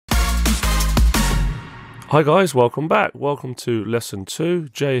Hi guys, welcome back. Welcome to lesson 2.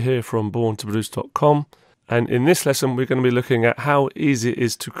 Jay here from borntoproduce.com, and in this lesson we're going to be looking at how easy it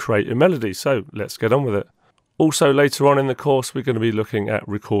is to create a melody. So let's get on with it. Also later on in the course we're going to be looking at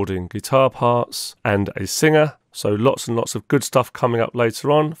recording guitar parts and a singer. So lots and lots of good stuff coming up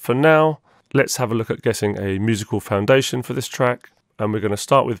later on. For now, let's have a look at getting a musical foundation for this track, and we're going to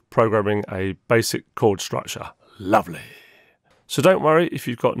start with programming a basic chord structure. Lovely. So don't worry if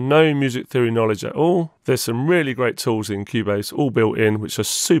you've got no music theory knowledge at all. There's some really great tools in Cubase all built in, which are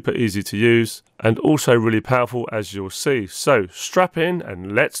super easy to use and also really powerful, as you'll see. So strap in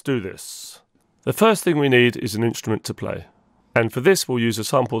and let's do this. The first thing we need is an instrument to play. And for this we'll use a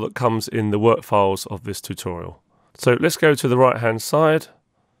sample that comes in the work files of this tutorial. So let's go to the right hand side.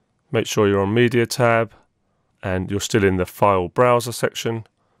 Make sure you're on Media tab and you're still in the File Browser section.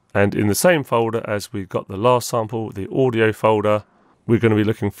 And in the same folder as we got the last sample, the audio folder, we're going to be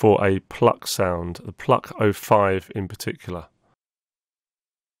looking for a pluck sound, the pluck 05 in particular.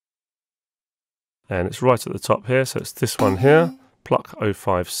 And it's right at the top here, so it's this one here, pluck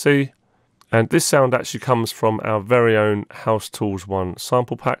 05C. And this sound actually comes from our very own House Tools 1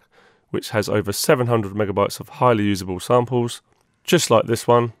 sample pack, which has over 700 megabytes of highly usable samples, just like this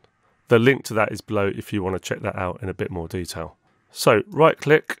one. The link to that is below if you want to check that out in a bit more detail. So right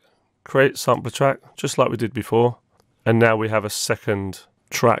click, create sampler track, just like we did before. And now we have a second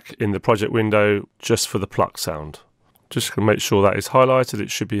track in the project window just for the pluck sound. Just going to make sure that is highlighted.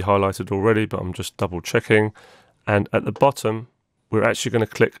 It should be highlighted already, but I'm just double checking. And at the bottom, we're actually going to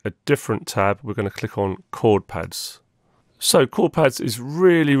click a different tab. We're going to click on chord pads. So chord pads is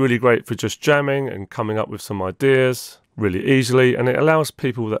really great for just jamming and coming up with some ideas really easily, and it allows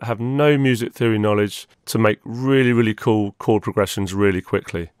people that have no music theory knowledge to make really cool chord progressions really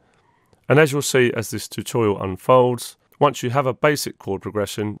quickly. And as you'll see as this tutorial unfolds, once you have a basic chord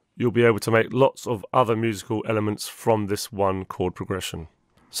progression, you'll be able to make lots of other musical elements from this one chord progression.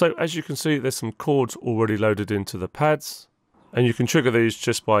 So as you can see, there's some chords already loaded into the pads, and you can trigger these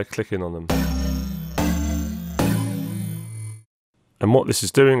just by clicking on them. And what this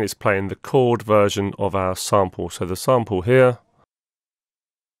is doing is playing the chord version of our sample. So the sample here,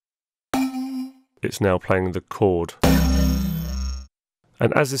 it's now playing the chord.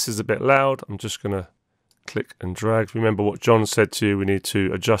 And as this is a bit loud, I'm just going to click and drag. Remember what John said to you, we need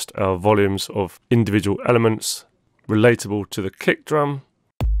to adjust our volumes of individual elements relatable to the kick drum.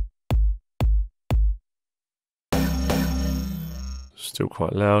 Still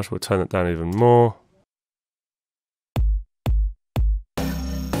quite loud, we'll turn it down even more.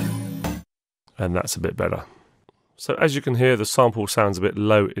 And that's a bit better. So as you can hear, the sample sounds a bit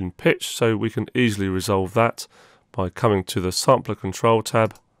low in pitch, so we can easily resolve that by coming to the sampler control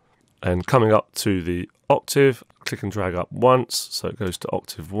tab and coming up to the octave, click and drag up once, so it goes to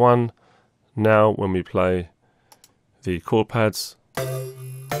octave 1. Now when we play the chord pads,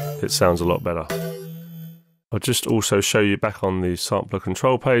 it sounds a lot better. I'll just also show you back on the sampler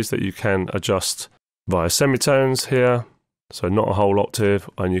control page that you can adjust via semitones here, so not a whole octave,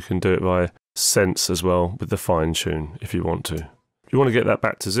 and you can do it via sense as well with the fine tune if you want to. If you want to get that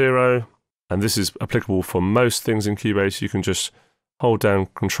back to 0, and this is applicable for most things in Cubase, you can just hold down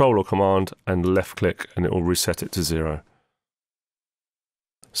Control or Command and left click and it will reset it to 0.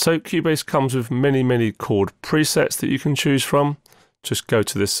 So Cubase comes with many chord presets that you can choose from. Just go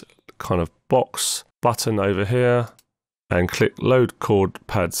to this kind of box button over here and click Load Chord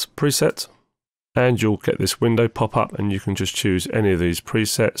Pads Preset, and you'll get this window pop up and you can just choose any of these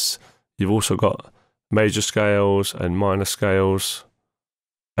presets. You've also got major scales and minor scales.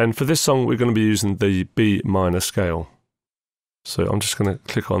 And for this song, we're going to be using the B minor scale. So I'm just going to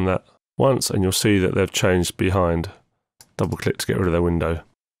click on that once and you'll see that they've changed behind. Double click to get rid of their window.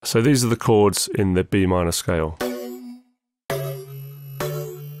 So these are the chords in the B minor scale.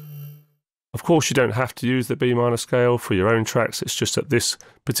 Of course, you don't have to use the B minor scale for your own tracks. It's just that this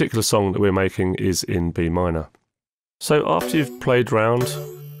particular song that we're making is in B minor. So after you've played around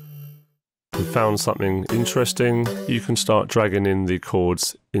and found something interesting, you can start dragging in the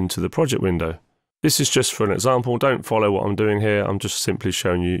chords into the project window. This is just for an example. Don't follow what I'm doing here. I'm just simply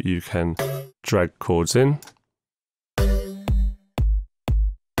showing you you can drag chords in.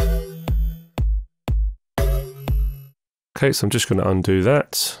 Okay, so I'm just going to undo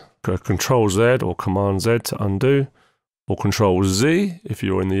that. Go Control Z or Command Z to undo, or Control Z if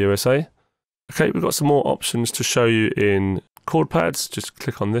you're in the USA. Okay, we've got some more options to show you in chord pads. Just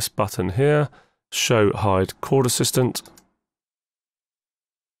click on this button here, Show Hide Chord Assistant.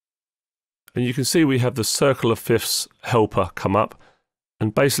 And you can see we have the circle of fifths helper come up.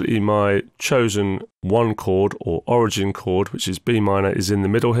 And basically my chosen one chord or origin chord, which is B minor, is in the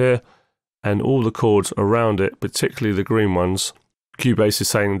middle here. and all the chords around it, particularly the green ones, Cubase is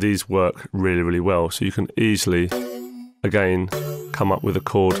saying these work really, really well. So you can easily, again, come up with a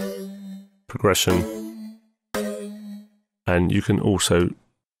chord progression, and you can also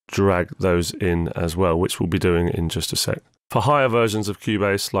drag those in as well, which we'll be doing in just a sec. For higher versions of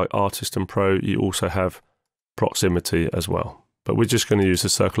Cubase, like Artist and Pro, you also have proximity as well. But we're just going to use the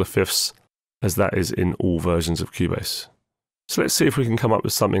circle of fifths, as that is in all versions of Cubase. So let's see if we can come up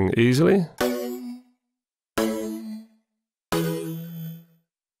with something easily.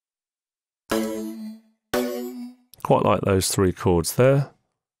 Quite like those three chords there.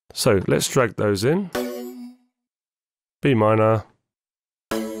 So let's drag those in. B minor,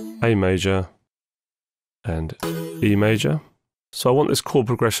 A major, and E major. So I want this chord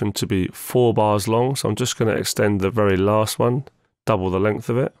progression to be 4 bars long, so I'm just going to extend the very last one, double the length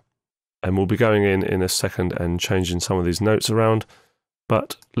of it. And we'll be going in a second and changing some of these notes around.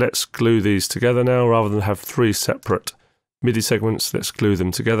 But let's glue these together now. Rather than have 3 separate MIDI segments, let's glue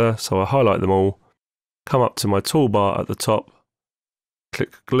them together. So I highlight them all, come up to my toolbar at the top,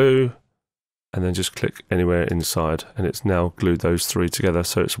 click glue, and then just click anywhere inside. And it's now glued those 3 together,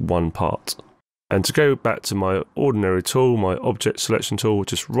 so it's one part. And to go back to my ordinary tool, my object selection tool,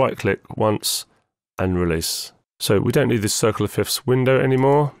 just right click once and release. So we don't need this circle of fifths window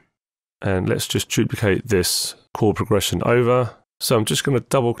anymore. And let's just duplicate this chord progression over. So I'm just going to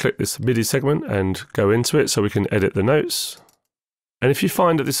double click this MIDI segment and go into it so we can edit the notes. And if you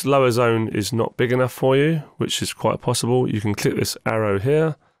find that this lower zone is not big enough for you, which is quite possible, you can click this arrow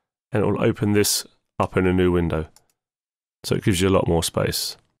here and it will open this up in a new window. So it gives you a lot more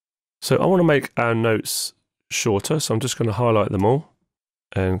space. So I want to make our notes shorter, so I'm just going to highlight them all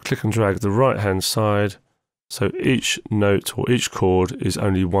and click and drag the right hand side. So each note or each chord is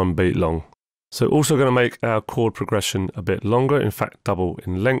only 1 beat long. So also going to make our chord progression a bit longer, in fact double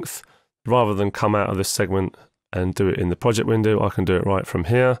in length. Rather than come out of this segment and do it in the project window, I can do it right from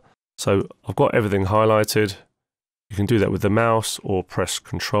here. So I've got everything highlighted. You can do that with the mouse or press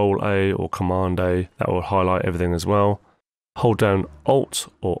Control A or Command A. That will highlight everything as well. Hold down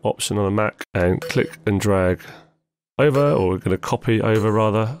Alt or Option on a Mac and click and drag over, or we're going to copy over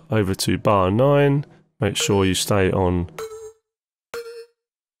rather, over to bar 9. Make sure you stay on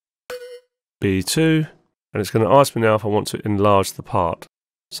B2, and it's going to ask me now if I want to enlarge the part.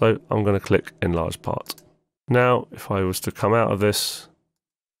 So I'm going to click Enlarge Part. Now, if I was to come out of this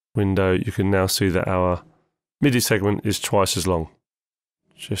window, you can now see that our MIDI segment is twice as long.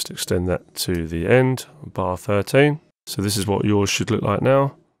 Just extend that to the end, bar 13. So this is what yours should look like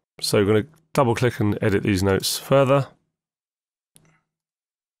now. So we're going to double click and edit these notes further.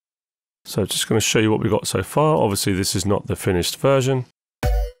 So just going to show you what we've got so far. Obviously this is not the finished version.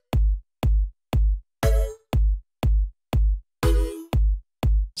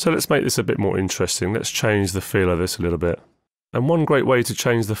 So let's make this a bit more interesting. Let's change the feel of this a little bit. And one great way to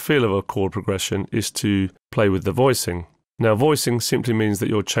change the feel of a chord progression is to play with the voicing. Now voicing simply means that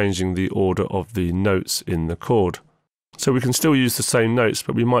you're changing the order of the notes in the chord. So we can still use the same notes,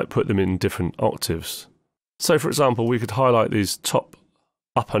 but we might put them in different octaves. So for example, we could highlight these top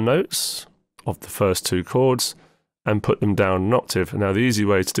upper notes of the first 2 chords and put them down an octave. Now the easy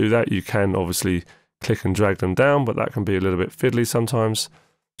way to do that, you can obviously click and drag them down, but that can be a little bit fiddly sometimes.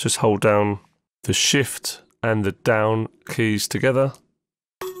 Just hold down the shift and the down keys together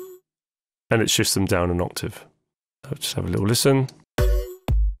and it shifts them down an octave. So just have a little listen.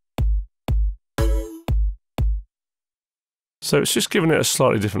 So it's just giving it a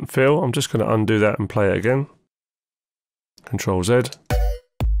slightly different feel. I'm just going to undo that and play it again. Control Z.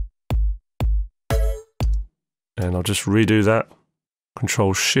 And I'll just redo that.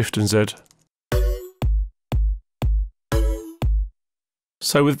 Control Shift and Z.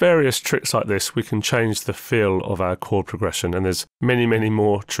 So with various tricks like this, we can change the feel of our chord progression, and there's many, many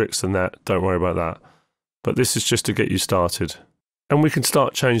more tricks than that. Don't worry about that. But this is just to get you started. And we can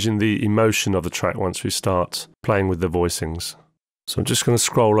start changing the emotion of the track once we start playing with the voicings. So I'm just going to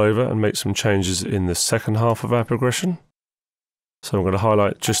scroll over and make some changes in the second half of our progression. So I'm going to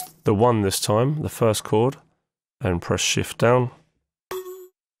highlight just the 1 this time, the first chord, and press Shift down.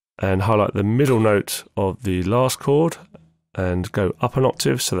 And highlight the middle note of the last chord and go up an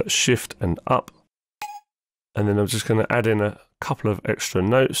octave, so that's Shift and up. And then I'm just going to add in a couple of extra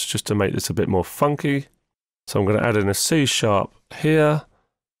notes just to make this a bit more funky. So I'm going to add in a C sharp here,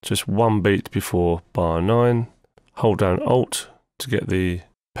 just 1 beat before bar 9. Hold down Alt to get the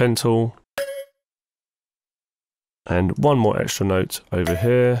pen tool. And 1 more extra note over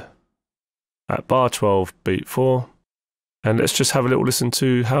here at bar 12, beat 4. And let's just have a little listen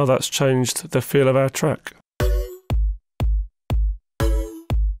to how that's changed the feel of our track.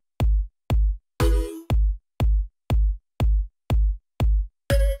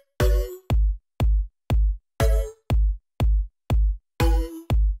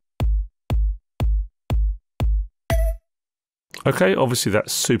 Okay, obviously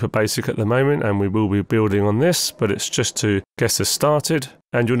that's super basic at the moment and we will be building on this, but it's just to get us started.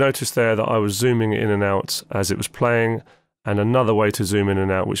 And you'll notice there that I was zooming in and out as it was playing. And another way to zoom in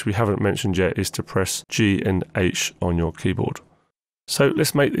and out, which we haven't mentioned yet, is to press G and H on your keyboard. So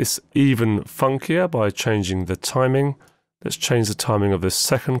let's make this even funkier by changing the timing. Let's change the timing of the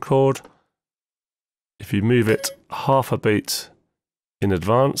second chord. If you move it half a beat in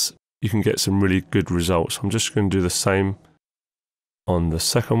advance, you can get some really good results. I'm just going to do the same on the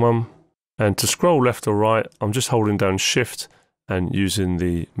second one. And to scroll left or right, I'm just holding down Shift and using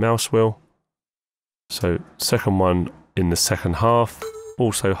the mouse wheel. So second one in the second half,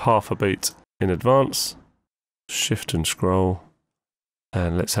 also half a beat in advance. Shift and scroll,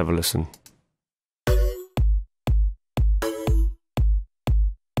 and let's have a listen.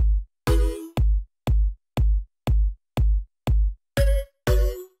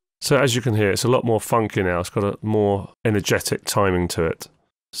 So as you can hear, it's a lot more funky now. It's got a more energetic timing to it.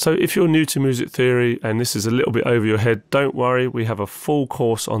 So if you're new to music theory and this is a little bit over your head, don't worry, we have a full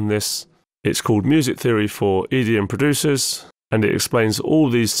course on this. It's called Music Theory for EDM Producers, and it explains all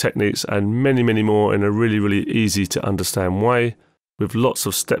these techniques and many, many more in a really, really easy to understand way with lots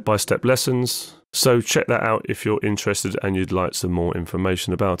of step-by-step lessons. So check that out if you're interested and you'd like some more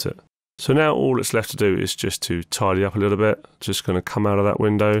information about it. So now all that's left to do is just to tidy up a little bit. Just going to come out of that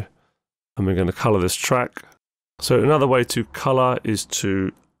window and we're going to color this track. So another way to color is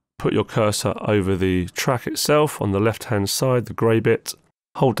to put your cursor over the track itself on the left-hand side, the gray bit.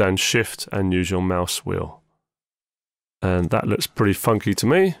 Hold down Shift and use your mouse wheel. And that looks pretty funky to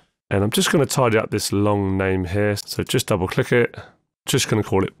me. And I'm just going to tidy up this long name here. So just double click it. Just going to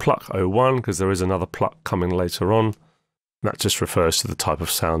call it Pluck 01 because there is another pluck coming later on. That just refers to the type of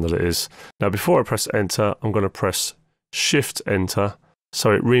sound that it is. Now before I press enter, I'm going to press Shift enter.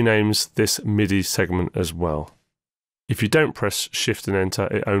 So it renames this MIDI segment as well. If you don't press Shift and enter,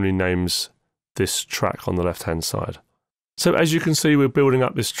 it only names this track on the left-hand side. So as you can see, we're building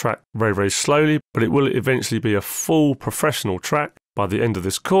up this track very, very slowly, but it will eventually be a full professional track by the end of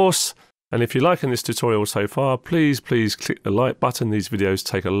this course. And if you're liking this tutorial so far, please click the like button. These videos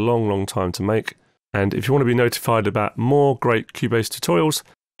take a long, long time to make. And if you want to be notified about more great Cubase tutorials,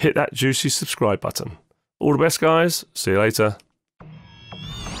 hit that juicy subscribe button. All the best, guys. See you later.